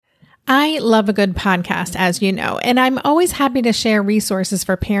I love a good podcast, as you know, and I'm always happy to share resources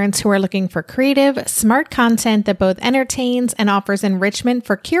for parents who are looking for creative, smart content that both entertains and offers enrichment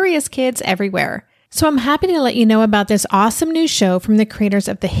for curious kids everywhere. So I'm happy to let you know about this awesome new show from the creators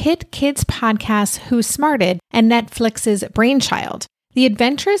of the hit kids podcast Who Smarted and Netflix's Brainchild, the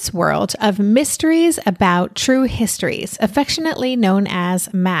adventurous world of mysteries about true histories, affectionately known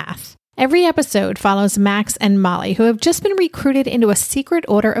as math. Every episode follows Max and Molly, who have just been recruited into a secret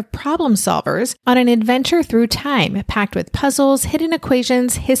order of problem solvers on an adventure through time, packed with puzzles, hidden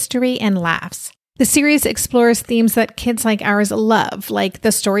equations, history, and laughs. The series explores themes that kids like ours love, like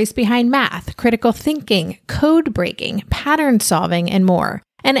the stories behind math, critical thinking, code breaking, pattern solving, and more.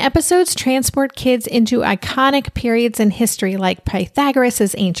 And episodes transport kids into iconic periods in history like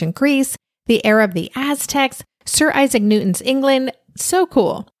Pythagoras' ancient Greece, the era of the Aztecs, Sir Isaac Newton's England. So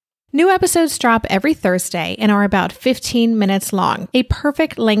cool. New episodes drop every Thursday and are about 15 minutes long, a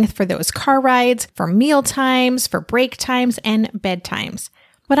perfect length for those car rides, for meal times, for break times, and bedtimes.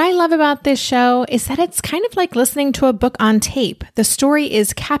 What I love about this show is that it's kind of like listening to a book on tape. The story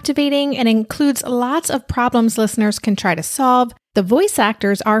is captivating and includes lots of problems listeners can try to solve. The voice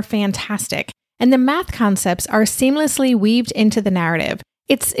actors are fantastic, and the math concepts are seamlessly weaved into the narrative.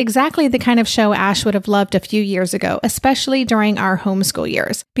 It's exactly the kind of show Ash would have loved a few years ago, especially during our homeschool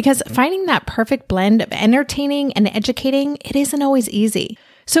years, because finding that perfect blend of entertaining and educating, it isn't always easy.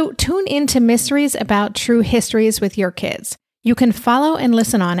 So tune into Mysteries About True Histories with your kids. You can follow and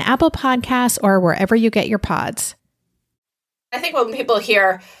listen on Apple Podcasts or wherever you get your pods. I think when people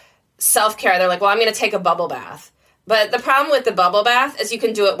hear self-care, they're like, well, I'm going to take a bubble bath. But the problem with the bubble bath is you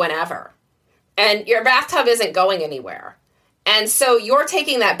can do it whenever. And your bathtub isn't going anywhere. And so your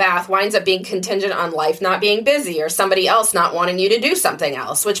taking that bath winds up being contingent on life not being busy or somebody else not wanting you to do something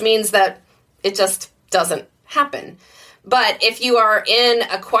else, which means that it just doesn't happen. But if you are in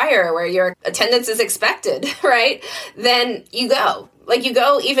a choir where your attendance is expected, right, then you go. Like you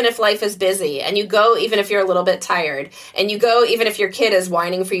go even if life is busy, and you go even if you're a little bit tired, and you go even if your kid is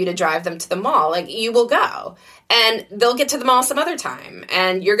whining for you to drive them to the mall. Like you will go, and they'll get to the mall some other time,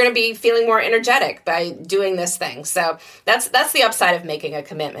 and you're going to be feeling more energetic by doing this thing. So that's the upside of making a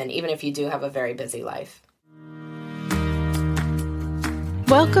commitment, even if you do have a very busy life.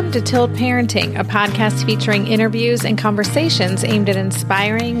 Welcome to Tilt Parenting, a podcast featuring interviews and conversations aimed at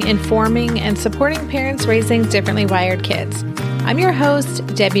inspiring, informing, and supporting parents raising differently wired kids. I'm your host,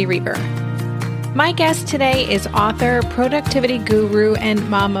 Debbie Reber. My guest today is author, productivity guru, and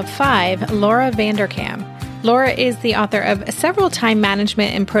mom of 5, Laura Vanderkam. Laura is the author of several time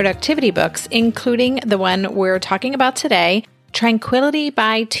management and productivity books, including the one we're talking about today, Tranquility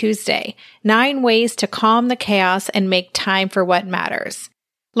by Tuesday, 9 Ways to Calm the Chaos and Make Time for What Matters.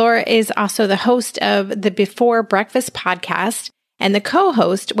 Laura is also the host of the Before Breakfast podcast and the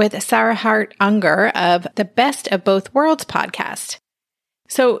co-host with Sarah Hart Unger of the Best of Both Worlds podcast.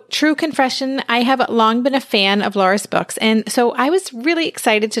 So, true confession, I have long been a fan of Laura's books, and so I was really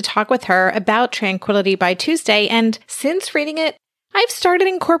excited to talk with her about Tranquility by Tuesday, and since reading it, I've started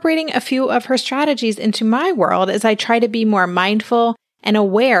incorporating a few of her strategies into my world as I try to be more mindful and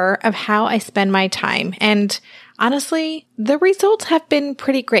aware of how I spend my time. And honestly, the results have been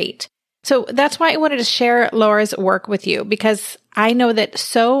pretty great. So that's why I wanted to share Laura's work with you, because I know that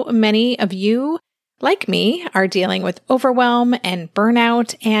so many of you, like me, are dealing with overwhelm and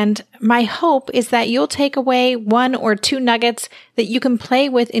burnout. And my hope is that you'll take away 1 or 2 nuggets that you can play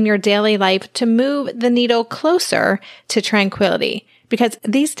with in your daily life to move the needle closer to tranquility, because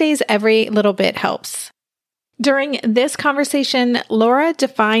these days every little bit helps. During this conversation, Laura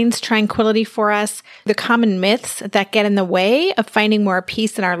defines tranquility for us, the common myths that get in the way of finding more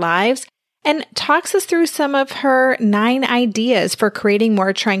peace in our lives, and talks us through some of her 9 ideas for creating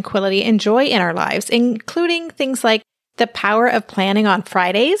more tranquility and joy in our lives, including things like the power of planning on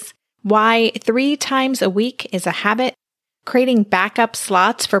Fridays, why 3 times a week is a habit, creating backup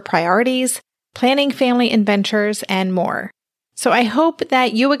slots for priorities, planning family adventures, and more. So I hope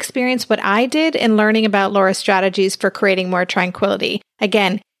that you experience what I did in learning about Laura's strategies for creating more tranquility.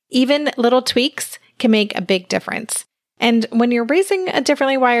 Again, even little tweaks can make a big difference. And when you're raising a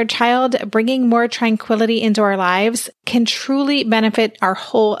differently wired child, bringing more tranquility into our lives can truly benefit our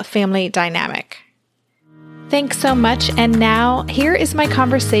whole family dynamic. Thanks so much. And now, here is my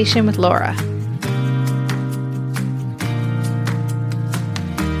conversation with Laura.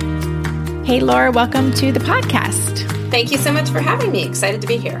 Hey, Laura, welcome to the podcast. Thank you so much for having me. Excited to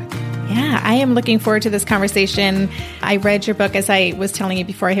be here. Yeah, I am looking forward to this conversation. I read your book, as I was telling you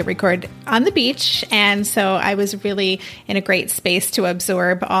before I hit record, on the beach. And so I was really in a great space to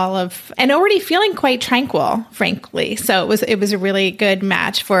absorb all of, and already feeling quite tranquil, frankly. So it was a really good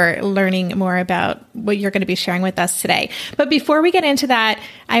match for learning more about what you're going to be sharing with us today. But before we get into that,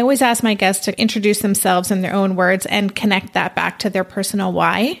 I always ask my guests to introduce themselves in their own words and connect that back to their personal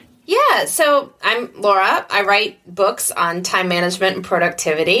why. Yeah, so I'm Laura. I write books on time management and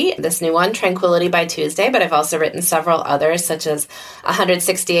productivity. This new one, Tranquility by Tuesday, but I've also written several others, such as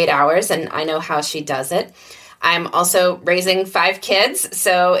 168 Hours, and I Know How She Does It. I'm also raising 5 kids,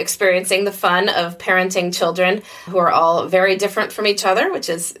 so experiencing the fun of parenting children who are all very different from each other, which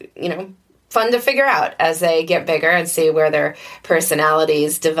is, fun to figure out as they get bigger and see where their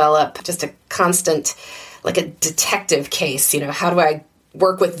personalities develop. Just a constant, like a detective case, how do I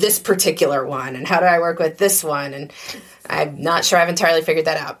work with this particular one, and how do I work with this one? And I'm not sure I've entirely figured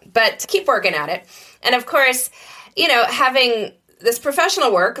that out, but keep working at it. And of course, having this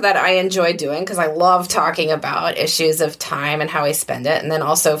professional work that I enjoy doing, because I love talking about issues of time and how I spend it, and then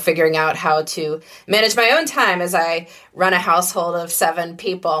also figuring out how to manage my own time as I run a household of 7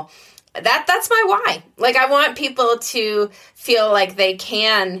 people. That's my why. Like, I want people to feel like they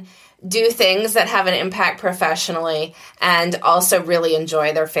can do things that have an impact professionally and also really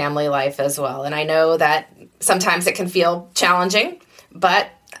enjoy their family life as well. And I know that sometimes it can feel challenging, but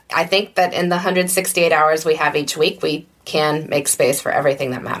I think that in the 168 hours we have each week, we can make space for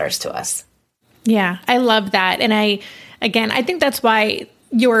everything that matters to us. Yeah, I love that. And I think that's why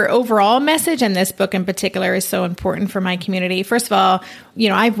your overall message and this book in particular is so important for my community. First of all,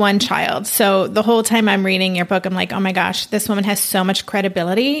 I have 1 child. So the whole time I'm reading your book, I'm like, oh my gosh, this woman has so much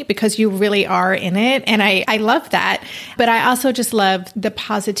credibility because you really are in it. And I love that. But I also just love the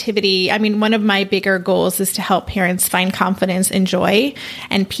positivity. I mean, one of my bigger goals is to help parents find confidence and joy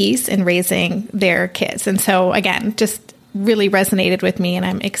and peace in raising their kids. And so again, just really resonated with me, and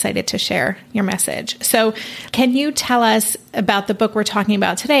I'm excited to share your message. So can you tell us about the book we're talking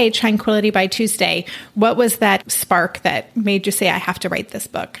about today, Tranquility by Tuesday? What was that spark that made you say, I have to write this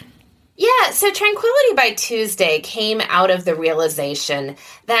book? Yeah, so Tranquility by Tuesday came out of the realization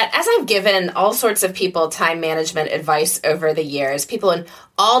that as I've given all sorts of people time management advice over the years, people in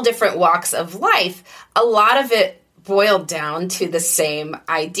all different walks of life, a lot of it boiled down to the same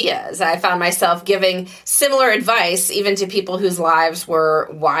ideas. I found myself giving similar advice even to people whose lives were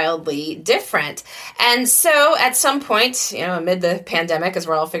wildly different. And so at some point, amid the pandemic, as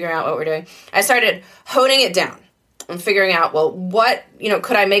we're all figuring out what we're doing, I started honing it down and figuring out, well, what,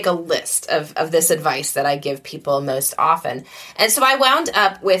 could I make a list of this advice that I give people most often? And so I wound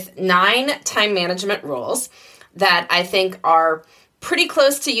up with 9 time management rules that I think are pretty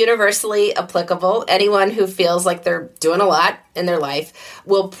close to universally applicable. Anyone who feels like they're doing a lot in their life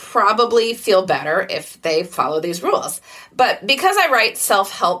will probably feel better if they follow these rules. But because I write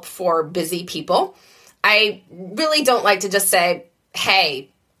self-help for busy people, I really don't like to just say,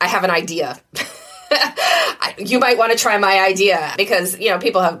 hey, I have an idea. You might want to try my idea, because,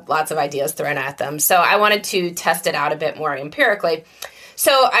 people have lots of ideas thrown at them. So I wanted to test it out a bit more empirically.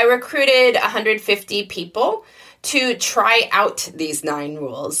 So I recruited 150 people to try out these 9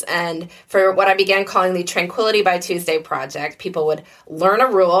 rules. And for what I began calling the Tranquility by Tuesday project, people would learn a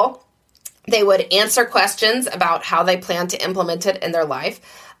rule. They would answer questions about how they plan to implement it in their life.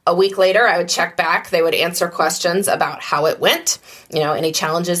 A week later, I would check back. They would answer questions about how it went, any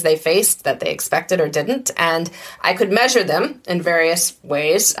challenges they faced that they expected or didn't. And I could measure them in various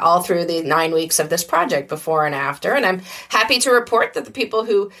ways all through the 9 weeks of this project, before and after. And I'm happy to report that the people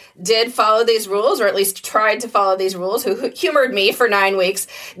who did follow these rules, or at least tried to follow these rules, who humored me for 9 weeks,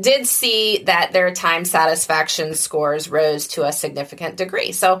 did see that their time satisfaction scores rose to a significant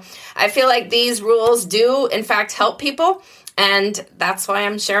degree. So I feel like these rules do, in fact, help people. And that's why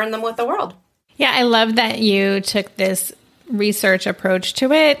I'm sharing them with the world. Yeah, I love that you took this research approach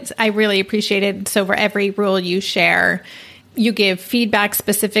to it. I really appreciate it. So for every rule you share, you give feedback,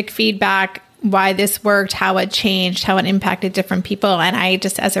 specific feedback, why this worked, how it changed, how it impacted different people. And I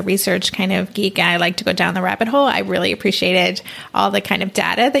just, as a research kind of geek, I like to go down the rabbit hole. I really appreciated all the kind of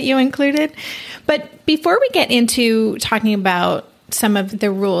data that you included. But before we get into talking about some of the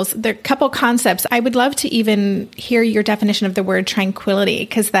rules, there are a couple concepts. I would love to even hear your definition of the word tranquility,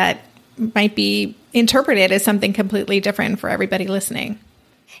 because that might be interpreted as something completely different for everybody listening.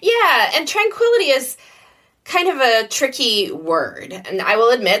 Yeah, and tranquility is kind of a tricky word. And I will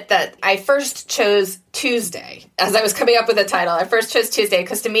admit that I first chose Tuesday. As I was coming up with the title, I first chose Tuesday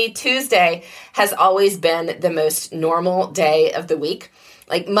because to me, Tuesday has always been the most normal day of the week.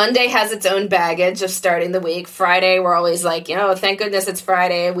 Like Monday has its own baggage of starting the week. Friday, we're always like, thank goodness it's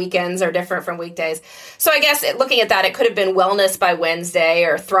Friday. Weekends are different from weekdays. So I guess looking at that, it could have been wellness by Wednesday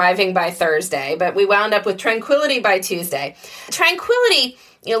or thriving by Thursday, but we wound up with tranquility by Tuesday. Tranquility,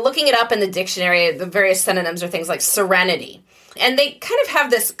 looking it up in the dictionary, the various synonyms are things like serenity. And they kind of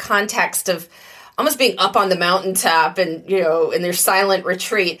have this context of almost being up on the mountaintop and, in their silent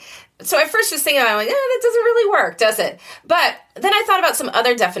retreat. So I first was thinking, I'm like, that doesn't really work, does it? But then I thought about some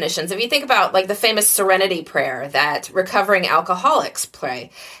other definitions. If you think about like the famous serenity prayer that recovering alcoholics pray,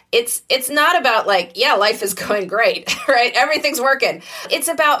 it's not about like, life is going great, right? Everything's working. It's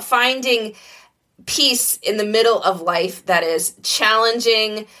about finding peace in the middle of life that is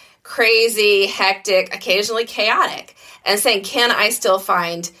challenging, crazy, hectic, occasionally chaotic, and saying, can I still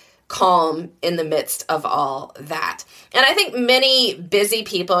find calm in the midst of all that? And I think many busy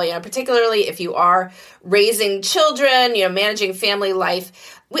people, particularly if you are raising children, managing family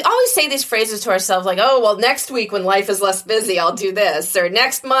life, we always say these phrases to ourselves like, oh, well, next week when life is less busy, I'll do this, or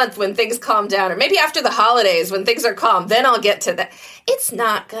next month when things calm down, or maybe after the holidays when things are calm, then I'll get to that. It's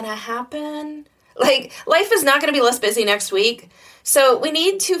not going to happen. Like, life is not going to be less busy next week. So we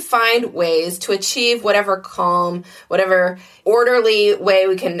need to find ways to achieve whatever calm, whatever orderly way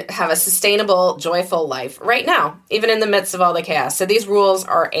we can have a sustainable, joyful life right now, even in the midst of all the chaos. So these rules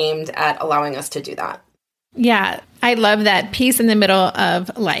are aimed at allowing us to do that. Yeah, I love that peace in the middle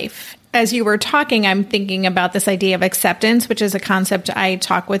of life. As you were talking, I'm thinking about this idea of acceptance, which is a concept I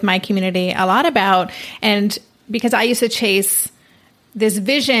talk with my community a lot about. And because I used to chase this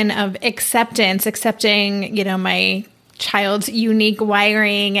vision of acceptance, accepting, my child's unique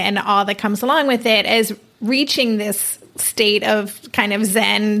wiring and all that comes along with it, as reaching this state of kind of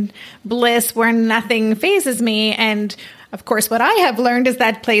Zen bliss where nothing phases me. And of course, what I have learned is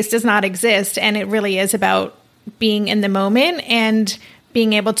that place does not exist. And it really is about being in the moment and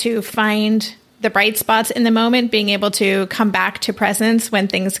being able to find the bright spots in the moment, being able to come back to presence when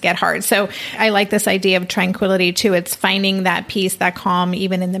things get hard. So I like this idea of tranquility too. It's finding that peace, that calm,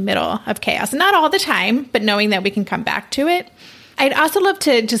 even in the middle of chaos. Not all the time, but knowing that we can come back to it. I'd also love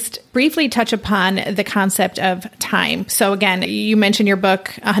to just briefly touch upon the concept of time. So again, you mentioned your book,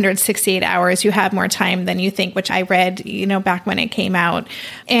 168 Hours, You Have More Time Than You Think, which I read, back when it came out.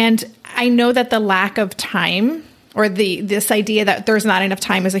 And I know that the lack of time, or this idea that there's not enough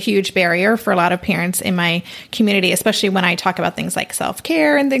time, is a huge barrier for a lot of parents in my community, especially when I talk about things like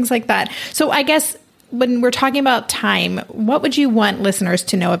self-care and things like that. So I guess when we're talking about time, what would you want listeners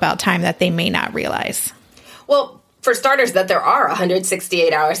to know about time that they may not realize? Well, for starters, that there are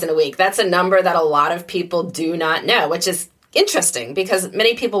 168 hours in a week. That's a number that a lot of people do not know, which is interesting because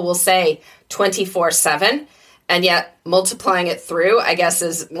many people will say 24/7. And yet multiplying it through, I guess,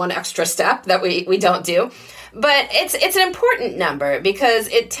 is one extra step that we don't do. But it's an important number because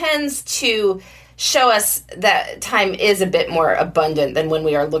it tends to show us that time is a bit more abundant than when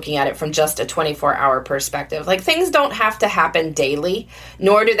we are looking at it from just a 24-hour perspective. Like, things don't have to happen daily,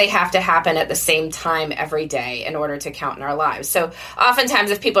 nor do they have to happen at the same time every day in order to count in our lives. So oftentimes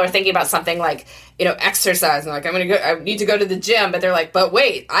if people are thinking about something like, exercise, and like, I need to go to the gym, but they're like, but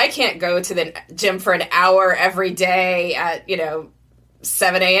wait, I can't go to the gym for an hour every day at,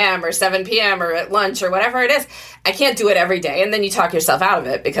 7 a.m. or 7 p.m. or at lunch or whatever it is. I can't do it every day. And then you talk yourself out of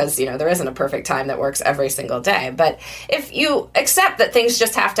it because, there isn't a perfect time that works every single day. But if you accept that things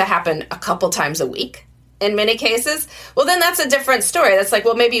just have to happen a couple times a week, in many cases, well, then that's a different story. That's like,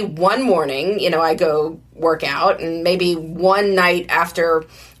 well, maybe one morning, I go work out, and maybe one night after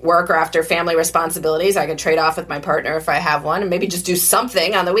work or after family responsibilities, I can trade off with my partner if I have one, and maybe just do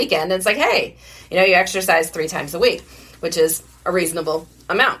something on the weekend. And it's like, hey, you exercise 3 times a week, which is a reasonable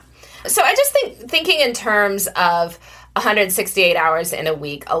amount. So I just think thinking in terms of 168 hours in a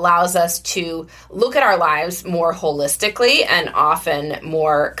week allows us to look at our lives more holistically and often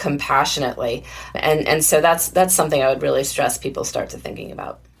more compassionately. And so that's something I would really stress people start to thinking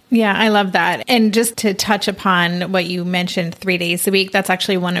about. Yeah, I love that. And just to touch upon what you mentioned, 3 days a week, that's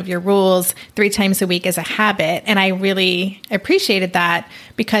actually one of your rules. 3 times a week is a habit. And I really appreciated that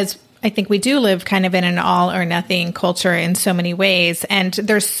because I think we do live kind of in an all or nothing culture in so many ways. And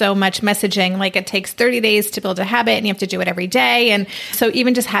there's so much messaging, like it takes 30 days to build a habit and you have to do it every day. And so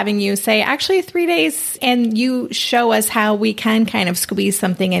even just having you say, actually 3 days, and you show us how we can kind of squeeze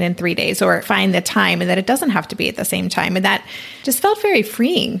something in 3 days or find the time, and that it doesn't have to be at the same time. And that just felt very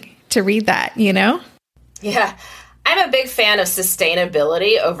freeing to read that, Yeah. I'm a big fan of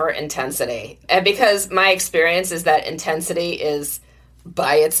sustainability over intensity. And because my experience is that intensity is,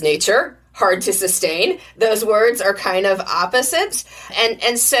 by its nature, hard to sustain. Those words are kind of opposites.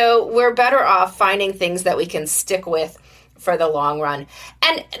 And so we're better off finding things that we can stick with for the long run.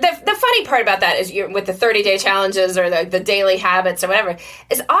 And the funny part about that is with the 30-day challenges or the daily habits or whatever,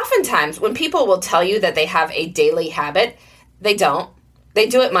 is oftentimes when people will tell you that they have a daily habit, they don't. They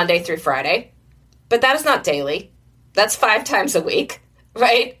do it Monday through Friday, but that is not daily. That's 5 times a week,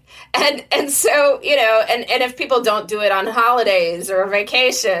 right? And so, and if people don't do it on holidays or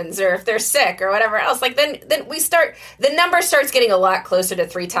vacations or if they're sick or whatever else, like then the number starts getting a lot closer to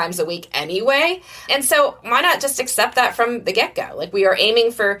 3 times a week anyway. And so why not just accept that from the get-go? Like we are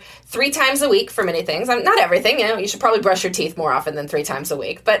aiming for 3 times a week for many things. Not everything, you should probably brush your teeth more often than 3 times a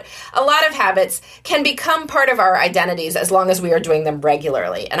week. But a lot of habits can become part of our identities as long as we are doing them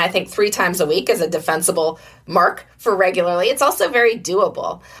regularly. And I think 3 times a week is a defensible mark for regularly. It's also very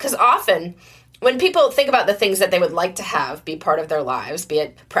doable because often when people think about the things that they would like to have be part of their lives, be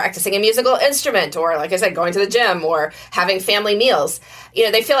it practicing a musical instrument or, like I said, going to the gym or having family meals,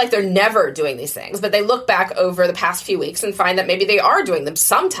 they feel like they're never doing these things, but they look back over the past few weeks and find that maybe they are doing them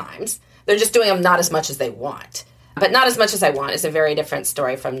sometimes. They're just doing them not as much as they want. But not as much as I want is a very different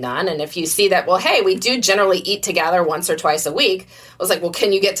story from none. And if you see that, well, hey, we do generally eat together once or twice a week, I was like, well,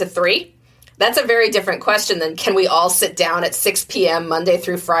 can you get to 3? That's a very different question than can we all sit down at 6 p.m. Monday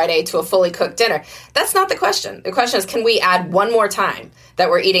through Friday to a fully cooked dinner? That's not the question. The question is, can we add one more time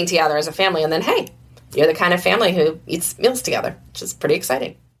that we're eating together as a family? And then, hey, you're the kind of family who eats meals together, which is pretty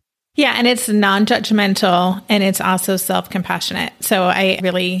exciting. Yeah, and it's non-judgmental and it's also self-compassionate. So I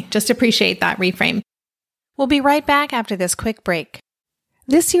really just appreciate that reframe. We'll be right back after this quick break.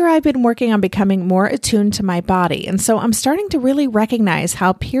 This year, I've been working on becoming more attuned to my body, and so I'm starting to really recognize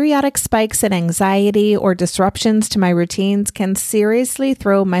how periodic spikes in anxiety or disruptions to my routines can seriously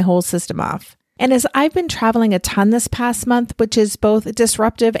throw my whole system off. And as I've been traveling a ton this past month, which is both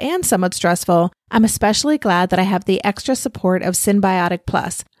disruptive and somewhat stressful, I'm especially glad that I have the extra support of Synbiotic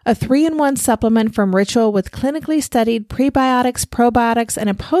Plus, a 3-in-1 supplement from Ritual with clinically studied prebiotics, probiotics, and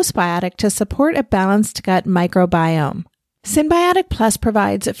a postbiotic to support a balanced gut microbiome. Synbiotic Plus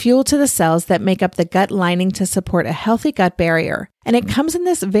provides fuel to the cells that make up the gut lining to support a healthy gut barrier. And it comes in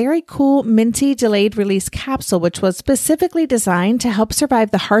this very cool minty delayed release capsule, which was specifically designed to help survive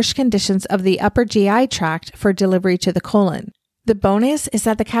the harsh conditions of the upper GI tract for delivery to the colon. The bonus is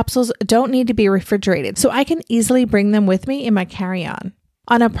that the capsules don't need to be refrigerated, so I can easily bring them with me in my carry-on.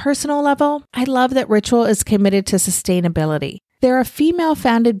 On a personal level, I love that Ritual is committed to sustainability. They're a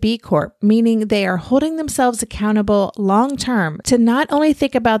female-founded B Corp, meaning they are holding themselves accountable long-term to not only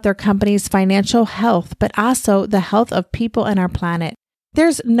think about their company's financial health, but also the health of people and our planet.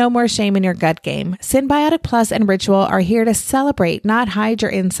 There's no more shame in your gut game. Synbiotic Plus and Ritual are here to celebrate, not hide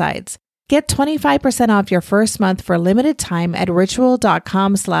your insides. Get 25% off your first month for a limited time at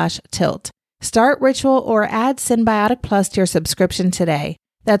ritual.com/tilt. Start Ritual or add Synbiotic Plus to your subscription today.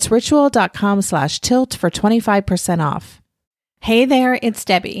 That's ritual.com/tilt for 25% off. Hey there, it's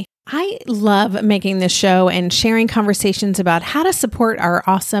Debbie. I love making this show and sharing conversations about how to support our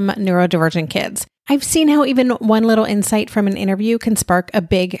awesome neurodivergent kids. I've seen how even one little insight from an interview can spark a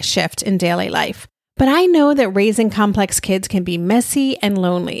big shift in daily life. But I know that raising complex kids can be messy and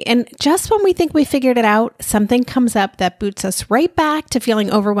lonely. And just when we think we figured it out, something comes up that boots us right back to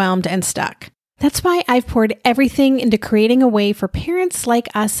feeling overwhelmed and stuck. That's why I've poured everything into creating a way for parents like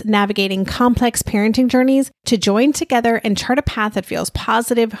us navigating complex parenting journeys to join together and chart a path that feels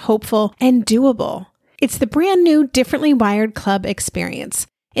positive, hopeful, and doable. It's the brand new Differently Wired Club experience.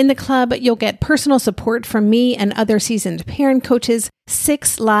 In the club, you'll get personal support from me and other seasoned parent coaches,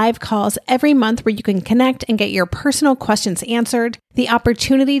 6 live calls every month where you can connect and get your personal questions answered, the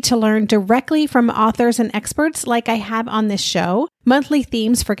opportunity to learn directly from authors and experts like I have on this show, monthly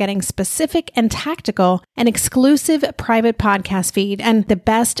themes for getting specific and tactical, an exclusive private podcast feed, and the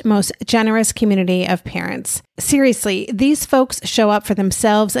best, most generous community of parents. Seriously, these folks show up for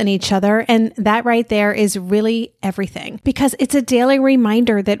themselves and each other, and that right there is really everything, because it's a daily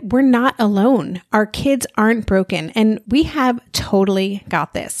reminder that we're not alone. Our kids aren't broken, and we have totally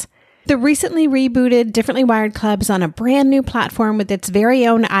got this. The recently rebooted Differently Wired Club is on a brand new platform with its very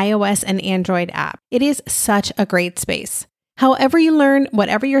own iOS and Android app. It is such a great space. However you learn,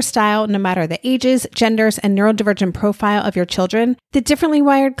 whatever your style, no matter the ages, genders, and neurodivergent profile of your children, the Differently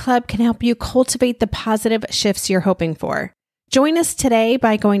Wired Club can help you cultivate the positive shifts you're hoping for. Join us today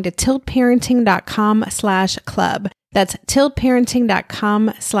by going to tiltparenting.com/club. That's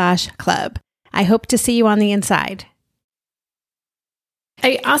tiltparenting.com/club. I hope to see you on the inside.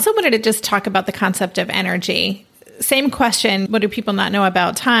 I also wanted to just talk about the concept of energy. same question. What do people not know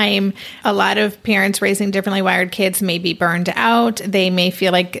about time? A lot of parents raising differently wired kids may be burned out. They may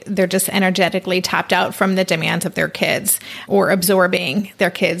feel like they're just energetically tapped out from the demands of their kids or absorbing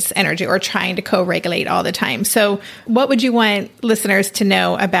their kids' energy or trying to co-regulate all the time. So what would you want listeners to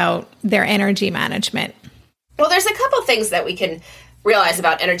know about their energy management? Well, there's a couple things that we can realize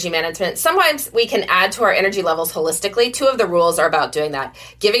about energy management. Sometimes we can add to our energy levels holistically. Two of the rules are about doing that.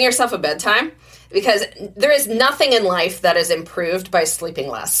 Giving yourself a bedtime, because there is nothing in life that is improved by sleeping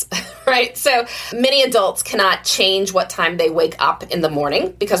less, right? So many adults cannot change what time they wake up in the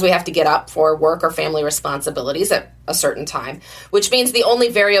morning because we have to get up for work or family responsibilities at a certain time, which means the only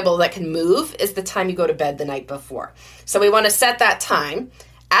variable that can move is the time you go to bed the night before. So we want to set that time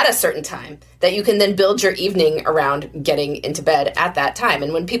at a certain time that you can then build your evening around getting into bed at that time.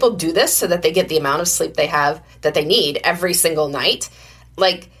 And when people do this so that they get the amount of sleep they have that they need every single night,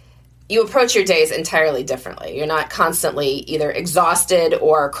 like, you approach your days entirely differently. You're not constantly either exhausted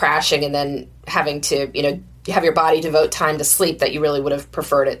or crashing and then having to, have your body devote time to sleep that you really would have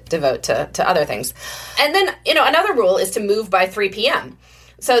preferred it devote to other things. And then, another rule is to move by 3 p.m.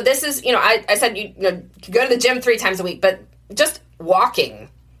 So this is, I said, you go to the gym 3 times a week, but just walking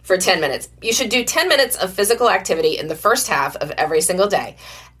for 10 minutes. You should do 10 minutes of physical activity in the first half of every single day.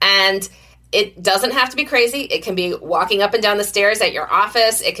 And it doesn't have to be crazy. It can be walking up and down the stairs at your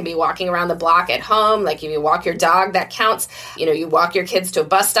office. It can be walking around the block at home. Like if you walk your dog, that counts. You walk your kids to a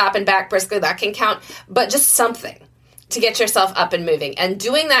bus stop and back briskly, that can count. But just something to get yourself up and moving. And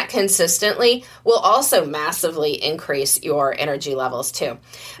doing that consistently will also massively increase your energy levels too.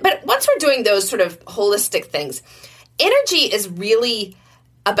 But once we're doing those sort of holistic things, energy is really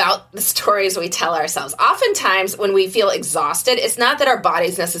about the stories we tell ourselves. Oftentimes when we feel exhausted, it's not that our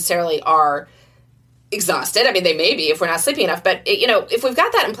bodies necessarily are exhausted. I mean, they may be if we're not sleeping enough, but if we've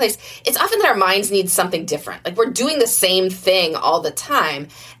got that in place, it's often that our minds need something different. Like we're doing the same thing all the time.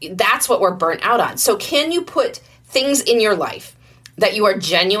 That's what we're burnt out on. So can you put things in your life that you are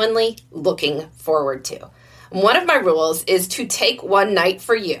genuinely looking forward to? One of my rules is to take one night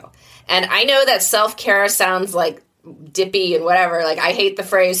for you. And I know that self-care sounds like dippy and whatever, like I hate the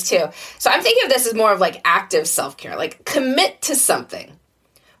phrase too. So I'm thinking of this as more of like active self-care, like commit to something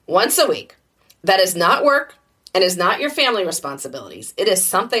once a week that is not work and is not your family responsibilities. It is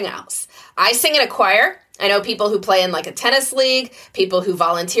something else. I sing in a choir. I know people who play in like a tennis league, people who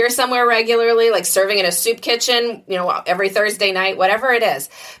volunteer somewhere regularly, like serving in a soup kitchen, every Thursday night, whatever it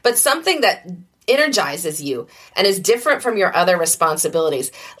is. But something that energizes you and is different from your other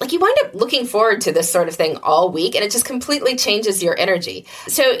responsibilities. Like you wind up looking forward to this sort of thing all week and it just completely changes your energy.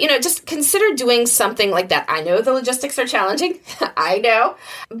 So, just consider doing something like that. I know the logistics are challenging. I know.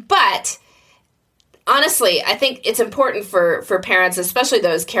 But honestly, I think it's important for parents, especially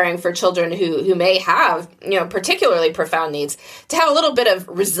those caring for children who may have, particularly profound needs, to have a little bit of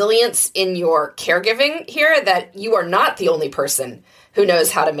resilience in your caregiving here, that you are not the only person who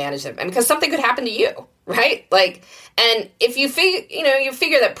knows how to manage them. And because something could happen to you, right? And if you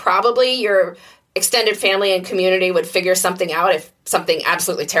figure that probably your extended family and community would figure something out if something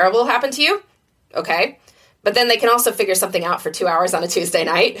absolutely terrible happened to you, okay? But then they can also figure something out for 2 hours on a Tuesday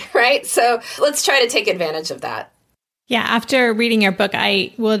night, right? So let's try to take advantage of that. Yeah, after reading your book,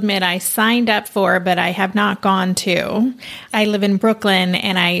 I will admit I signed up for, but I have not gone to. I live in Brooklyn,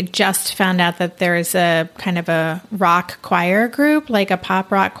 and I just found out that there's a kind of a rock choir group, like a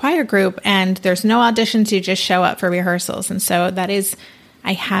pop rock choir group, and there's no auditions. You just show up for rehearsals. And so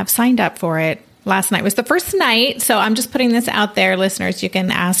I have signed up for it. Last night was the first night, so I'm just putting this out there. Listeners, you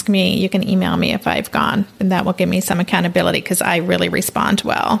can ask me, you can email me if I've gone, and that will give me some accountability because I really respond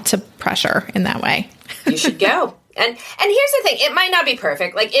well to pressure in that way. You should go. And here's the thing, it might not be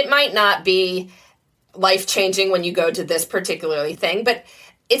perfect. Like it might not be life-changing when you go to this particular thing, but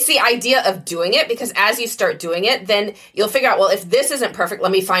it's the idea of doing it, because as you start doing it, then you'll figure out, well, if this isn't perfect,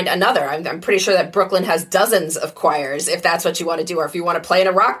 let me find another. I'm pretty sure that Brooklyn has dozens of choirs if that's what you want to do. Or if you want to play in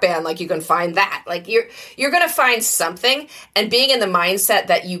a rock band, like you can find that. Like you're going to find something, and being in the mindset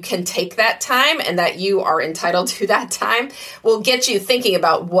that you can take that time and that you are entitled to that time will get you thinking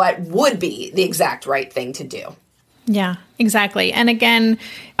about what would be the exact right thing to do. Yeah, exactly. And again,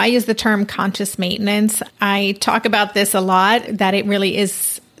 I use the term conscious maintenance. I talk about this a lot, that it really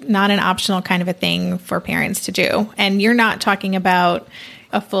is not an optional kind of a thing for parents to do. And you're not talking about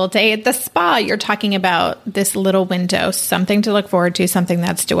a full day at the spa. You're talking about this little window, something to look forward to, something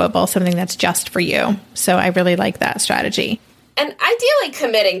that's doable, something that's just for you. So I really like that strategy. And ideally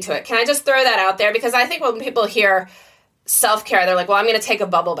committing to it. Can I just throw that out there? Because I think when people hear self-care, they're like, well, I'm going to take a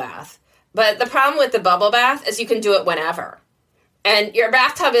bubble bath. But the problem with the bubble bath is you can do it whenever. And your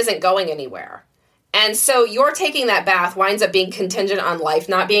bathtub isn't going anywhere. And so your taking that bath winds up being contingent on life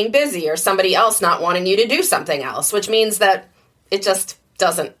not being busy or somebody else not wanting you to do something else, which means that it just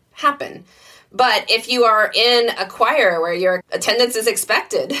doesn't happen. But if you are in a choir where your attendance is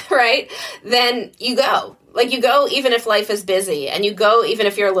expected, right, then you go. Like you go even if life is busy, and you go even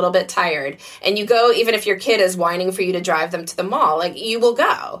if you're a little bit tired, and you go even if your kid is whining for you to drive them to the mall. Like you will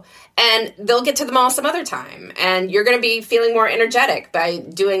go, and they'll get to the mall some other time, and you're going to be feeling more energetic by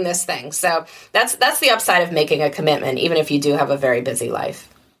doing this thing. So that's the upside of making a commitment, even if you do have a very busy life.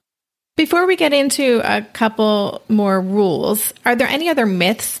 Before we get into a couple more rules, are there any other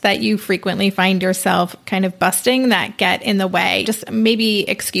myths that you frequently find yourself kind of busting that get in the way? Just maybe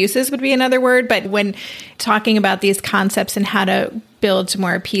excuses would be another word, but when talking about these concepts and how to build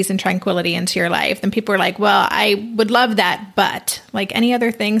more peace and tranquility into your life, then people are like, well, I would love that, but like any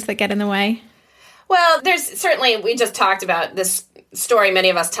other things that get in the way? Well, there's certainly, we just talked about this story many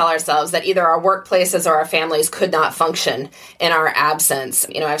of us tell ourselves that either our workplaces or our families could not function in our absence.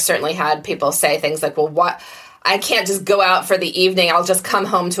 You know, I've certainly had people say things like, well, what? I can't just go out for the evening. I'll just come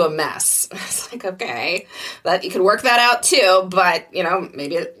home to a mess. It's like, okay, that you could work that out too, but, you know,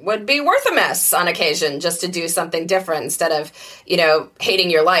 maybe it would be worth a mess on occasion just to do something different instead of, you know, hating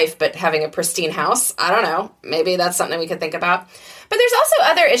your life but having a pristine house. I don't know. Maybe that's something we could think about. But there's also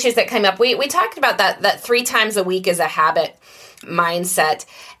other issues that come up. We talked about that 3 times a week is a habit mindset.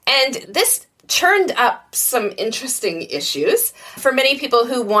 And this churned up some interesting issues for many people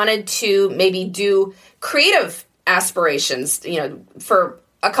who wanted to maybe do creative aspirations, you know, for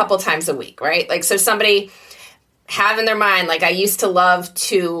a couple times a week, right? Like, so somebody have in their mind, like, I used to love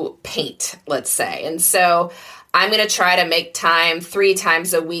to paint, let's say. And so I'm going to try to make time 3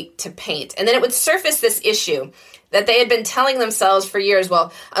 times a week to paint. And then it would surface this issue that they had been telling themselves for years,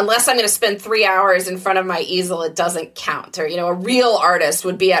 well, unless I'm going to spend 3 hours in front of my easel, it doesn't count. Or, you know, a real artist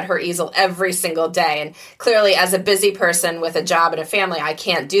would be at her easel every single day. And clearly, as a busy person with a job and a family, I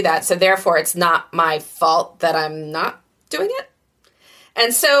can't do that. So therefore, it's not my fault that I'm not doing it.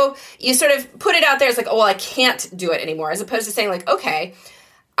 And so you sort of put it out there. It's like, oh, well, I can't do it anymore. As opposed to saying like, okay,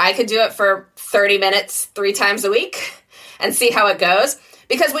 I could do it for 30 minutes 3 times a week and see how it goes.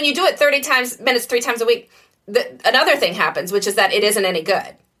 Because when you do it 30 minutes 3 times a week, another thing happens, which is that it isn't any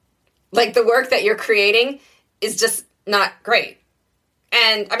good. Like the work that you're creating is just not great.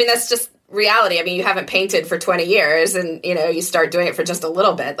 And I mean, that's just reality. I mean, you haven't painted for 20 years and, you know, you start doing it for just a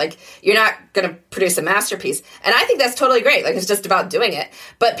little bit. Like you're not going to produce a masterpiece. And I think that's totally great. Like it's just about doing it.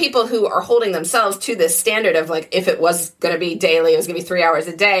 But people who are holding themselves to this standard of like, if it was going to be daily, it was going to be 3 hours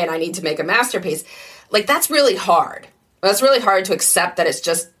a day and I need to make a masterpiece. Like that's really hard. That's really hard to accept that it's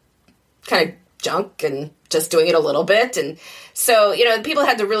just kind of junk and just doing it a little bit. And so, you know, people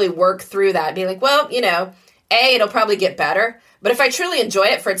had to really work through that, being like, well, you know, it'll probably get better. But if I truly enjoy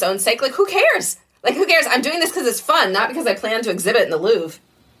it for its own sake, like, who cares? Like, who cares? I'm doing this because it's fun, not because I plan to exhibit in the Louvre.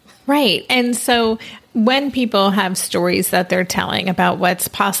 Right. And so when people have stories that they're telling about what's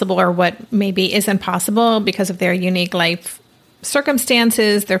possible or what maybe isn't possible because of their unique life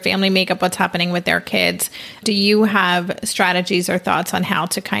circumstances, their family makeup, what's happening with their kids, do you have strategies or thoughts on how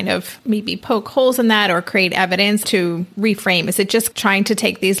to kind of maybe poke holes in that or create evidence to reframe? Is it just trying to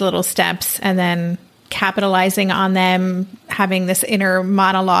take these little steps and then capitalizing on them, having this inner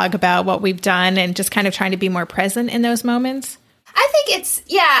monologue about what we've done and just kind of trying to be more present in those moments? I think it's,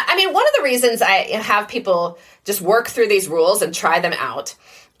 yeah. I mean, one of the reasons I have people just work through these rules and try them out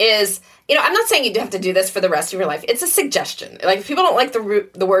is, you know, I'm not saying you have to do this for the rest of your life. It's a suggestion. Like, if people don't like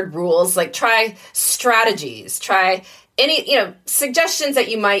the word rules, like, try strategies, try any, you know, suggestions that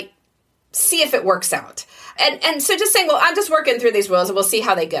you might see if it works out. And so just saying, well, I'm just working through these rules and we'll see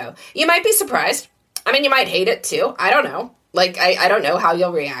how they go. You might be surprised. I mean, you might hate it too. I don't know. Like, I don't know how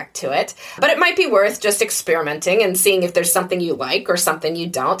you'll react to it, but it might be worth just experimenting and seeing if there's something you like or something you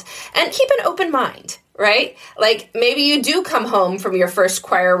don't, and keep an open mind, right? Like, maybe you do come home from your first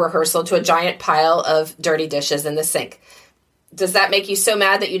choir rehearsal to a giant pile of dirty dishes in the sink. Does that make you so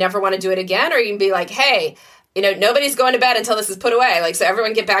mad that you never want to do it again? Or you can be like, hey, you know, nobody's going to bed until this is put away. Like, so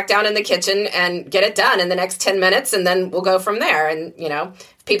everyone get back down in the kitchen and get it done in the next 10 minutes, and then we'll go from there. And, you know,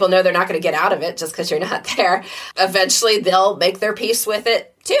 if people know they're not going to get out of it just because you're not there, eventually they'll make their peace with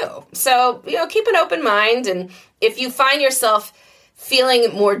it too. So, you know, keep an open mind. And if you find yourself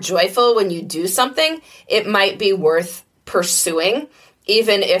feeling more joyful when you do something, it might be worth pursuing,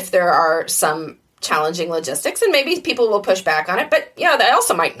 even if there are some challenging logistics, and maybe people will push back on it, but, you know, they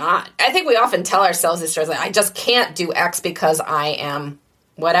also might not. I think we often tell ourselves these stories like, I just can't do X because I am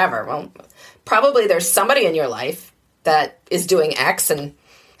whatever. Well, probably there's somebody in your life that is doing X and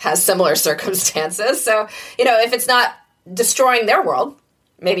has similar circumstances. So, you know, if it's not destroying their world,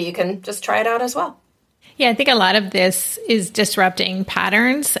 maybe you can just try it out as well. Yeah, I think a lot of this is disrupting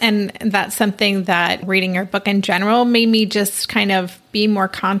patterns. And that's something that reading your book in general made me just kind of be more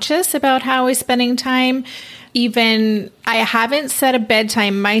conscious about how I was spending time. Even I haven't set a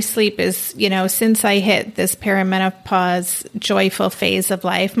bedtime. My sleep is, since I hit this perimenopause joyful phase of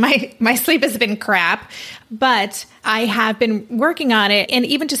life, my sleep has been crap. But I have been working on it and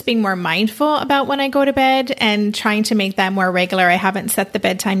even just being more mindful about when I go to bed and trying to make that more regular. I haven't set the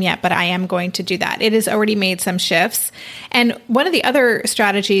bedtime yet, but I am going to do that. It has already made some shifts. And one of the other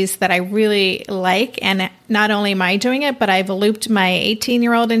strategies that I really like, and not only am I doing it, but I've looped my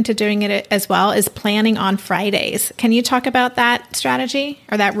 18-year-old into doing it as well, is planning on Fridays. Can you talk about that strategy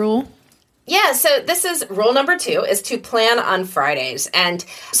or that rule? Yeah, so this is rule number 2, is to plan on Fridays. And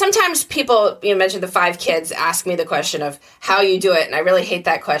sometimes people, you mentioned the 5 kids, ask me the question of how you do it, and I really hate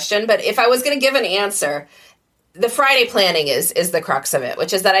that question. But if I was going to give an answer, the Friday planning is the crux of it,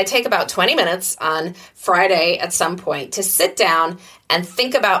 which is that I take about 20 minutes on Friday at some point to sit down and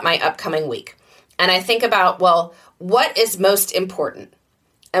think about my upcoming week. And I think about, well, what is most important?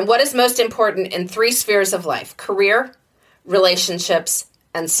 And what is most important in 3 spheres of life: career, relationships,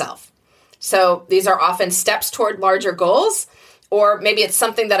 and self. So these are often steps toward larger goals, or maybe it's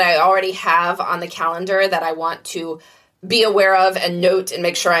something that I already have on the calendar that I want to be aware of and note and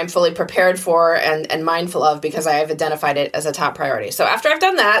make sure I'm fully prepared for and mindful of because I have identified it as a top priority. So after I've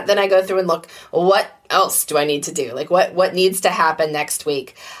done that, then I go through and look, well, what else do I need to do? Like what needs to happen next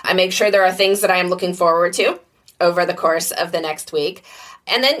week? I make sure there are things that I am looking forward to over the course of the next week.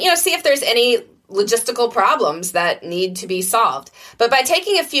 And then, see if there's any logistical problems that need to be solved. But by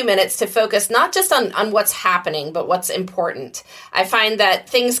taking a few minutes to focus not just on what's happening, but what's important, I find that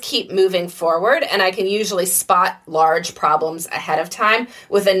things keep moving forward, and I can usually spot large problems ahead of time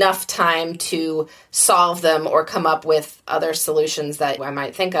with enough time to solve them or come up with other solutions that I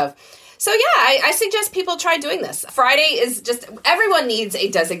might think of. So yeah, I suggest people try doing this. Friday is just, everyone needs a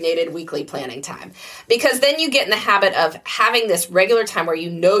designated weekly planning time, because then you get in the habit of having this regular time where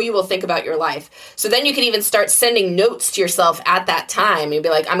you will think about your life. So then you can even start sending notes to yourself at that time. You'll be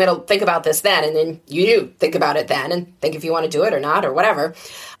like, I'm going to think about this then. And then you do think about it then and think if you want to do it or not or whatever.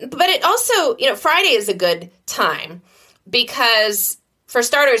 But it also, Friday is a good time because, for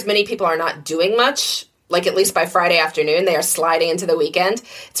starters, many people are not doing much. Like, at least by Friday afternoon, they are sliding into the weekend.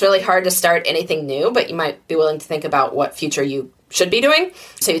 It's really hard to start anything new, but you might be willing to think about what future you should be doing.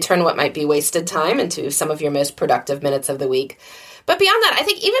 So you turn what might be wasted time into some of your most productive minutes of the week. But beyond that, I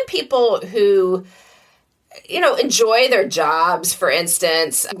think even people who, enjoy their jobs, for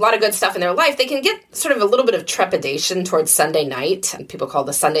instance, a lot of good stuff in their life, they can get sort of a little bit of trepidation towards Sunday night. And people call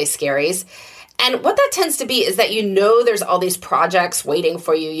the Sunday scaries. And what that tends to be is that there's all these projects waiting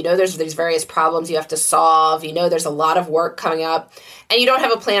for you. There's these various problems you have to solve. There's a lot of work coming up, and you don't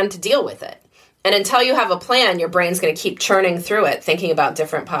have a plan to deal with it. And until you have a plan, your brain's going to keep churning through it, thinking about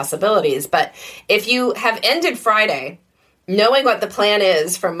different possibilities. But if you have ended Friday knowing what the plan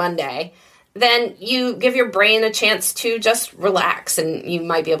is for Monday, then you give your brain a chance to just relax, and you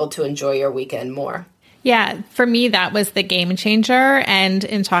might be able to enjoy your weekend more. Yeah, for me, that was the game changer. And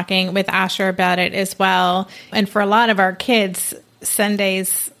in talking with Asher about it as well, and for a lot of our kids,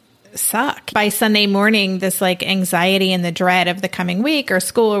 Sundays suck. By Sunday morning, this anxiety and the dread of the coming week or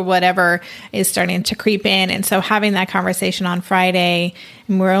school or whatever is starting to creep in. And so having that conversation on Friday,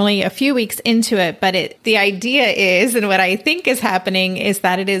 and we're only a few weeks into it, but the idea is, and what I think is happening is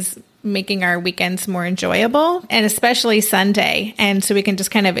that it is making our weekends more enjoyable, and especially Sunday. And so we can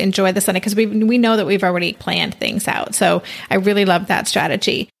just kind of enjoy the Sunday because we know that we've already planned things out. So I really love that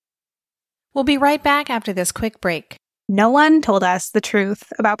strategy. We'll be right back after this quick break. No one told us the truth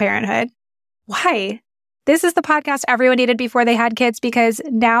about parenthood. Why? This is the podcast everyone needed before they had kids, because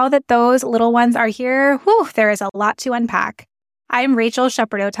now that those little ones are here, there is a lot to unpack. I'm Rachel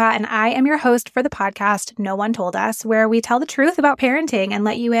Shepardota, and I am your host for the podcast No One Told Us, where we tell the truth about parenting and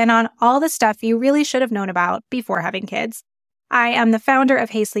let you in on all the stuff you really should have known about before having kids. I am the founder of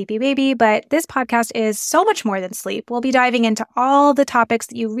Hey Sleepy Baby, but this podcast is so much more than sleep. We'll be diving into all the topics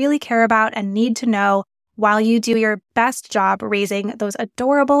that you really care about and need to know while you do your best job raising those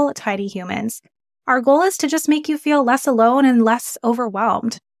adorable, tiny humans. Our goal is to just make you feel less alone and less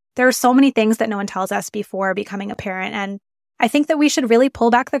overwhelmed. There are so many things that no one tells us before becoming a parent, and I think that we should really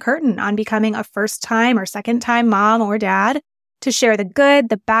pull back the curtain on becoming a first-time or second-time mom or dad to share the good,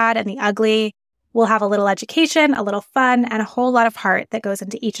 the bad, and the ugly. We'll have a little education, a little fun, and a whole lot of heart that goes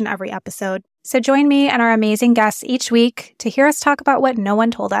into each and every episode. So join me and our amazing guests each week to hear us talk about what no one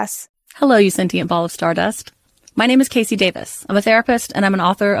told us. Hello, you sentient ball of stardust. My name is Casey Davis. I'm a therapist, and I'm an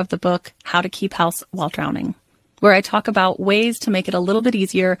author of the book How to Keep House While Drowning. where I talk about ways to make it a little bit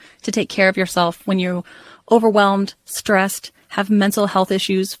easier to take care of yourself when you're overwhelmed, stressed, have mental health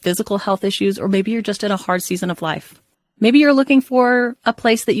issues, physical health issues, or maybe you're just in a hard season of life. Maybe you're looking for a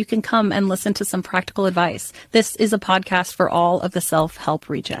place that you can come and listen to some practical advice. This is a podcast for all of the self-help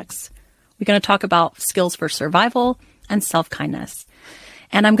rejects. We're going to talk about skills for survival and self-kindness.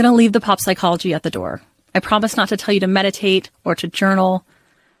 And I'm going to leave the pop psychology at the door. I promise not to tell you to meditate or to journal.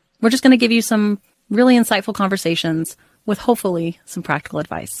 We're just going to give you some really insightful conversations with hopefully some practical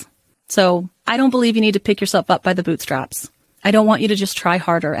advice. So I don't believe you need to pick yourself up by the bootstraps. I don't want you to just try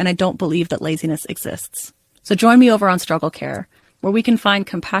harder, and I don't believe that laziness exists. So join me over on Struggle Care, where we can find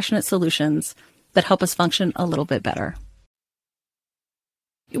compassionate solutions that help us function a little bit better.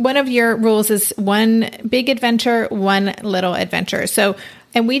 One of your rules is one big adventure, one little adventure. So,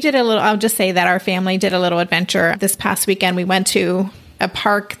 and we did I'll just say that our family did a little adventure. This past weekend, we went to a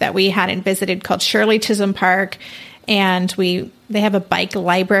park that we hadn't visited called Shirley Chisholm Park. And they have a bike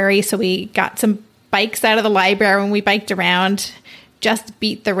library. So we got some bikes out of the library and we biked around, just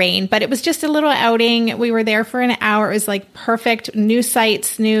beat the rain. But it was just a little outing. We were there for an hour. It was like perfect, new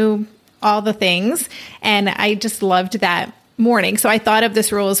sights, new all the things. And I just loved that morning. So I thought of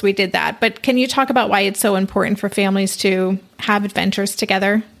this rule as we did that. But can you talk about why it's so important for families to have adventures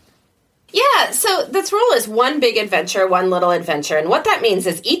together? Yeah, so this rule is one big adventure, one little adventure. And what that means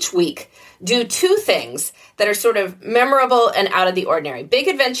is each week, do two things that are sort of memorable and out of the ordinary. Big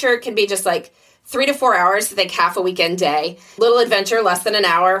adventure can be just like 3 to 4 hours, think half a weekend day. Little adventure, less than an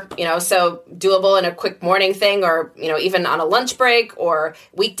hour, so doable in a quick morning thing or, even on a lunch break or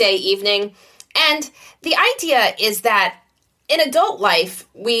weekday evening. And the idea is that in adult life,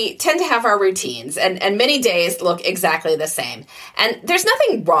 we tend to have our routines and many days look exactly the same. And there's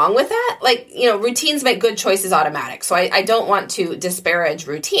nothing wrong with that. Routines make good choices automatic. So I don't want to disparage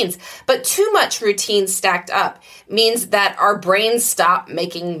routines, but too much routine stacked up means that our brains stop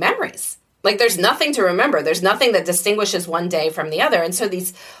making memories. There's nothing to remember. There's nothing that distinguishes one day from the other. And so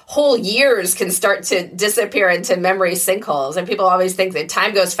these whole years can start to disappear into memory sinkholes. And people always think that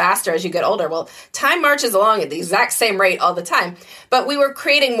time goes faster as you get older. Well, time marches along at the exact same rate all the time. But we were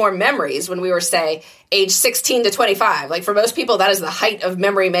creating more memories when we were, say, age 16 to 25. For most people, that is the height of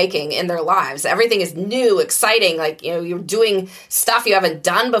memory making in their lives. Everything is new, exciting. You're doing stuff you haven't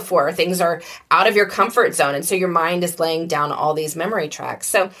done before. Things are out of your comfort zone. And so your mind is laying down all these memory tracks.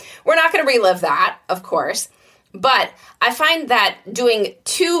 So we're not going to relive that, of course. But I find that doing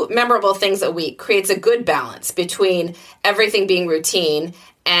two memorable things a week creates a good balance between everything being routine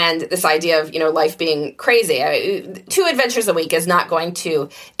and this idea of, life being crazy. 2 adventures a week is not going to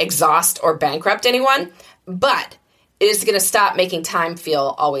exhaust or bankrupt anyone, but it is going to stop making time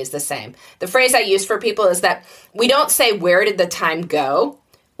feel always the same. The phrase I use for people is that we don't say, where did the time go,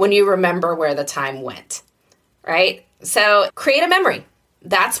 when you remember where the time went, right? So create a memory.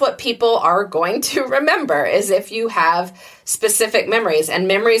 That's what people are going to remember, is if you have specific memories. And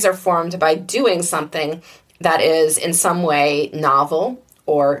memories are formed by doing something that is in some way novel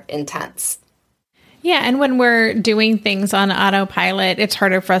or intense. Yeah, and when we're doing things on autopilot, it's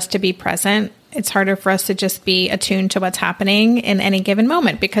harder for us to be present. It's harder for us to just be attuned to what's happening in any given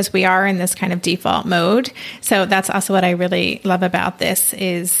moment because we are in this kind of default mode. So that's also what I really love about this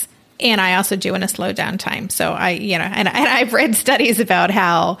is, and I also do in a slow down time. So I've read studies about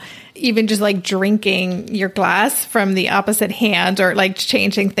how even just drinking your glass from the opposite hand or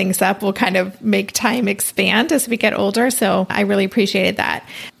changing things up will kind of make time expand as we get older. So I really appreciated that.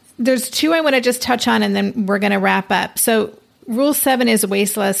 There's 2 I want to just touch on and then we're going to wrap up. So rule 7 is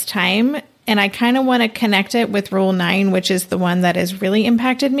waste less time. And I kind of want to connect it with rule 9, which is the one that has really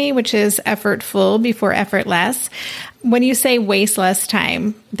impacted me, which is effortful before effortless. When you say waste less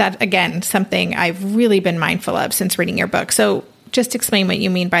time, that again, something I've really been mindful of since reading your book. So just explain what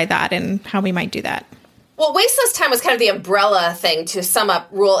you mean by that and how we might do that. Well, wasteless time was kind of the umbrella thing to sum up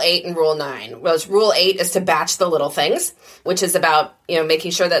Rule 8 and Rule 9. Whereas Rule 8 is to batch the little things, which is about,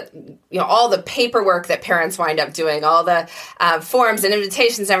 making sure that, all the paperwork that parents wind up doing, all the forms and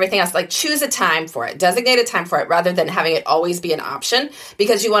invitations and everything else, choose a time for it, designate a time for it rather than having it always be an option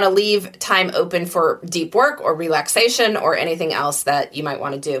because you want to leave time open for deep work or relaxation or anything else that you might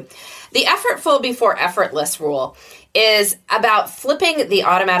want to do. The effortful before effortless rule is about flipping the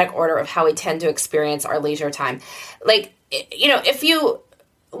automatic order of how we tend to experience our leisure time. If you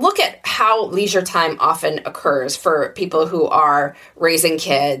look at how leisure time often occurs for people who are raising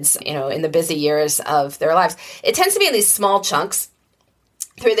kids, in the busy years of their lives, it tends to be in these small chunks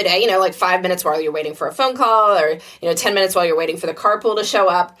through the day, 5 minutes while you're waiting for a phone call or, 10 minutes while you're waiting for the carpool to show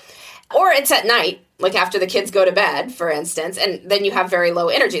up. Or it's at night, after the kids go to bed, for instance, and then you have very low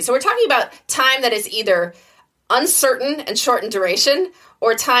energy. So we're talking about time that is either uncertain and short in duration,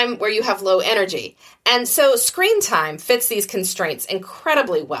 or time where you have low energy. And so screen time fits these constraints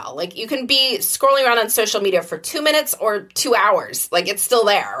incredibly well. Like you can be scrolling around on social media for 2 minutes or 2 hours. Like it's still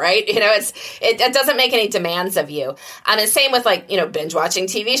there, right? It doesn't make any demands of you. And same with binge watching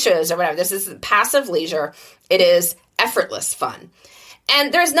TV shows or whatever. This is passive leisure. It is effortless fun.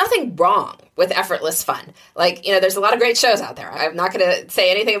 And there's nothing wrong with effortless fun. There's a lot of great shows out there. I'm not going to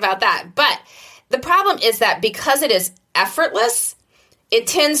say anything about that. But the problem is that because it is effortless, it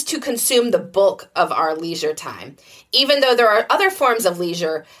tends to consume the bulk of our leisure time, even though there are other forms of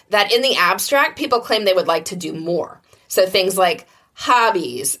leisure that in the abstract, people claim they would like to do more. So things like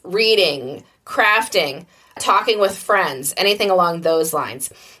hobbies, reading, crafting, talking with friends, anything along those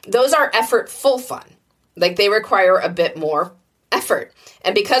lines. Those are effortful fun. They require a bit more effort.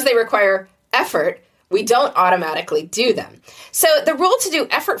 And because they require effort, we don't automatically do them. So the rule to do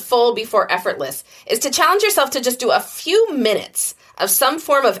effortful before effortless is to challenge yourself to just do a few minutes of some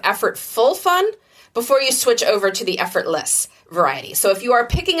form of effortful fun before you switch over to the effortless variety. So if you are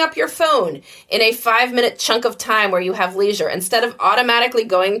picking up your phone in a 5-minute chunk of time where you have leisure, instead of automatically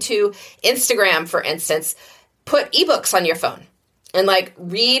going to Instagram, for instance, put ebooks on your phone and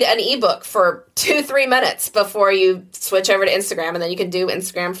read an ebook for 2-3 minutes before you switch over to Instagram, and then you can do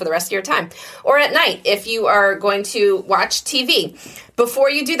Instagram for the rest of your time. Or at night, if you are going to watch TV, before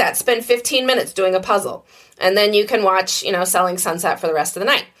you do that, spend 15 minutes doing a puzzle, and then you can watch, Selling Sunset for the rest of the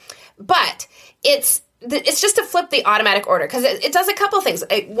night. But it's just to flip the automatic order, because it does a couple things.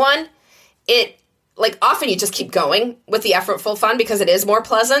 One, often you just keep going with the effortful fun because it is more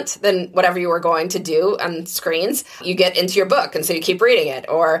pleasant than whatever you were going to do on screens. You get into your book, and so you keep reading it.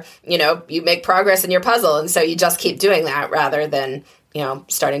 Or, you make progress in your puzzle, and so you just keep doing that rather than,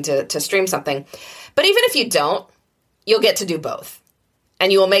 starting to stream something. But even if you don't, you'll get to do both.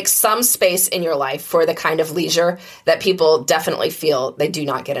 And you will make some space in your life for the kind of leisure that people definitely feel they do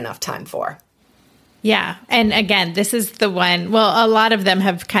not get enough time for. Yeah. And again, this is the one, a lot of them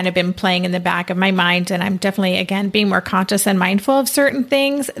have kind of been playing in the back of my mind, and I'm definitely, again, being more conscious and mindful of certain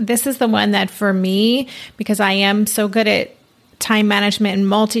things. This is the one that for me, because I am so good at time management and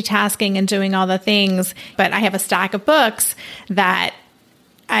multitasking and doing all the things, but I have a stack of books that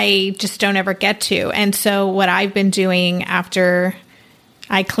I just don't ever get to. And so what I've been doing after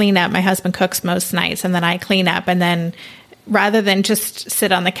I clean up, my husband cooks most nights, and then I clean up, and then rather than just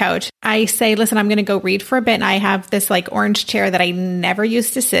sit on the couch, I say, listen, I'm going to go read for a bit. And I have this orange chair that I never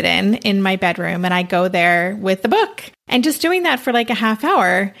used to sit in my bedroom. And I go there with the book and just doing that for a half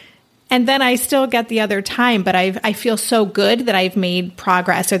hour. And then I still get the other time, but I feel so good that I've made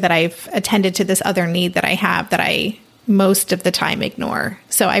progress, or that I've attended to this other need that I have that I most of the time ignore.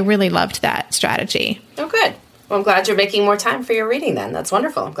 So I really loved that strategy. Oh, good. Well, I'm glad you're making more time for your reading then. That's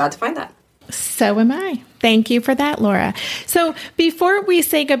wonderful. I'm glad to find that. So am I. Thank you for that, Laura. So before we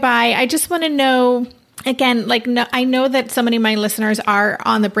say goodbye, I just want to know, again, I know that so many of my listeners are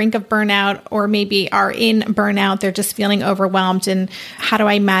on the brink of burnout, or maybe are in burnout. They're just feeling overwhelmed. And how do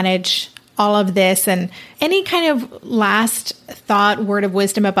I manage all of this? And any kind of last thought, word of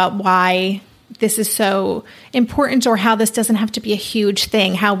wisdom about why this is so important, or how this doesn't have to be a huge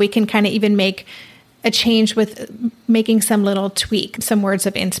thing, how we can kind of even make a change with making some little tweak, some words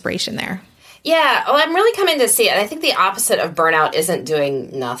of inspiration there. Yeah, well, I'm really coming to see it. I think the opposite of burnout isn't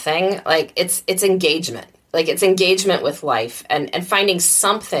doing nothing. It's engagement. It's engagement with life and finding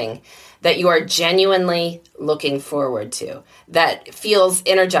something that you are genuinely looking forward to, that feels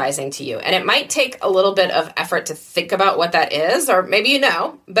energizing to you. And it might take a little bit of effort to think about what that is, or maybe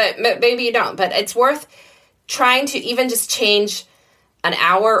but maybe you don't. But it's worth trying to even just change an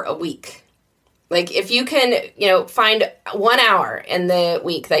hour a week. If you can, find 1 hour in the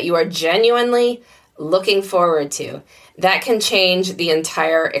week that you are genuinely looking forward to, that can change the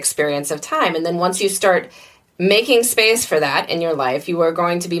entire experience of time. And then once you start making space for that in your life, you are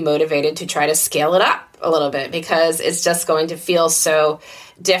going to be motivated to try to scale it up a little bit, because it's just going to feel so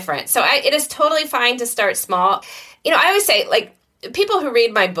different. So it is totally fine to start small. I always say, people who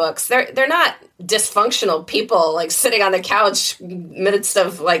read my books, they're not dysfunctional people sitting on the couch midst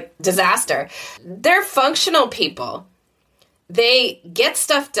of disaster. They're functional people. They get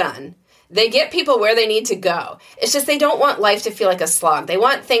stuff done. They get people where they need to go. It's just they don't want life to feel like a slog. They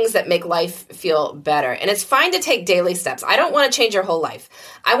want things that make life feel better. And it's fine to take daily steps. I don't want to change your whole life.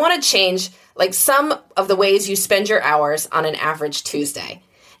 I want to change some of the ways you spend your hours on an average Tuesday.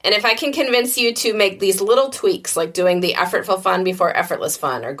 And if I can convince you to make these little tweaks, like doing the effortful fun before effortless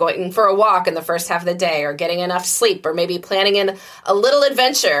fun, or going for a walk in the first half of the day, or getting enough sleep, or maybe planning in a little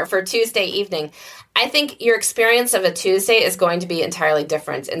adventure for Tuesday evening, I think your experience of a Tuesday is going to be entirely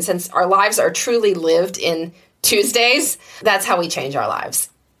different. And since our lives are truly lived in Tuesdays, that's how we change our lives.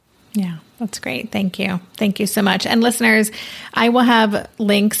 Yeah, that's great. Thank you. Thank you so much. And listeners, I will have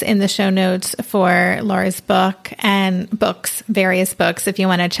links in the show notes for Laura's book and books, various books, if you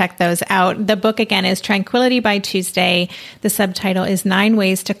want to check those out. The book, again, is Tranquility by Tuesday. The subtitle is 9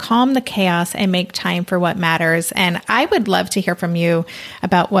 Ways to Calm the Chaos and Make Time for What Matters. And I would love to hear from you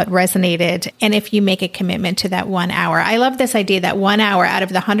about what resonated and if you make a commitment to that 1 hour. I love this idea that 1 hour out of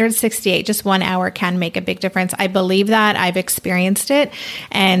the 168, just 1 hour can make a big difference. I believe that. I've experienced it.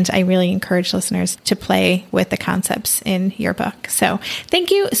 And I really encourage listeners to play with the concepts in your book. So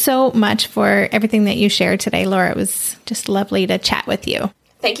thank you so much for everything that you shared today, Laura. It was just lovely to chat with you.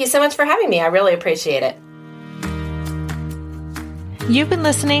 Thank you so much for having me. I really appreciate it. You've been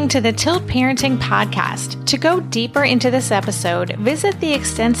listening to the Tilt Parenting Podcast. To go deeper into this episode, visit the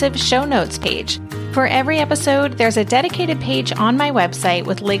extensive show notes page. For every episode, there's a dedicated page on my website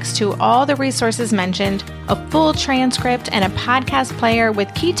with links to all the resources mentioned, a full transcript, and a podcast player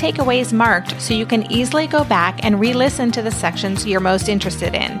with key takeaways marked so you can easily go back and re-listen to the sections you're most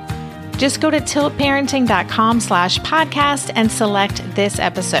interested in. Just go to tiltparenting.com/podcast and select this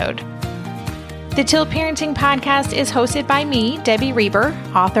episode. The Tilt Parenting Podcast is hosted by me, Debbie Reber,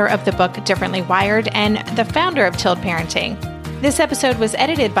 author of the book Differently Wired and the founder of Tilt Parenting. This episode was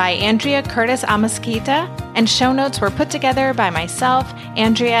edited by Andrea Curtis Amasquita, and show notes were put together by myself,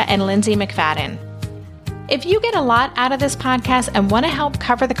 Andrea, and Lindsay McFadden. If you get a lot out of this podcast and want to help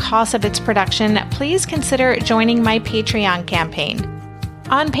cover the cost of its production, please consider joining my Patreon campaign.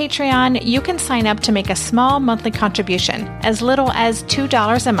 On Patreon, you can sign up to make a small monthly contribution, as little as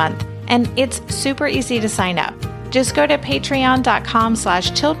 $2 a month, and it's super easy to sign up. Just go to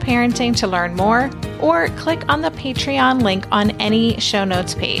patreon.com/tiltparenting to learn more, or click on the Patreon link on any show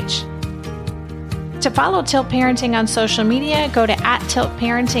notes page. To follow Tilt Parenting on social media, go to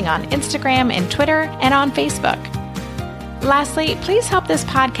 @TiltParenting on Instagram and Twitter and on Facebook. Lastly, please help this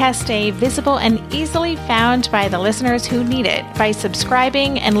podcast stay visible and easily found by the listeners who need it by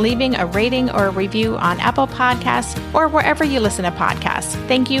subscribing and leaving a rating or a review on Apple Podcasts or wherever you listen to podcasts.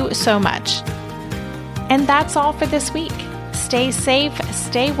 Thank you so much. And that's all for this week. Stay safe,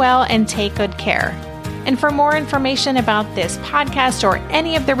 stay well, and take good care. And for more information about this podcast or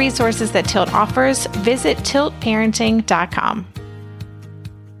any of the resources that Tilt offers, visit tiltparenting.com.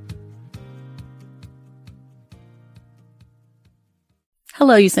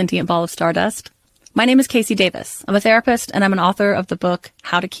 Hello, you sentient ball of stardust. My name is Casey Davis. I'm a therapist and I'm an author of the book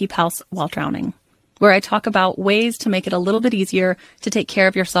How to Keep House While Drowning, where I talk about ways to make it a little bit easier to take care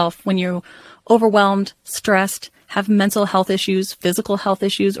of yourself when you're overwhelmed, stressed, have mental health issues, physical health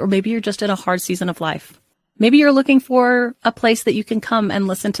issues, or maybe you're just in a hard season of life. Maybe you're looking for a place that you can come and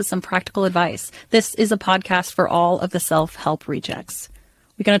listen to some practical advice. This is a podcast for all of the self-help rejects.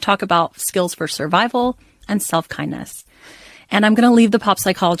 We're going to talk about skills for survival and self-kindness. And I'm going to leave the pop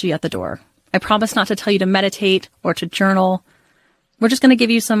psychology at the door. I promise not to tell you to meditate or to journal. We're just going to give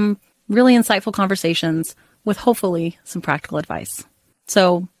you some really insightful conversations with hopefully some practical advice.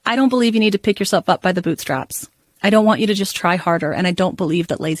 So I don't believe you need to pick yourself up by the bootstraps. I don't want you to just try harder, and I don't believe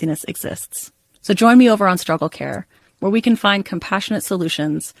that laziness exists. So join me over on Struggle Care, where we can find compassionate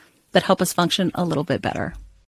solutions that help us function a little bit better.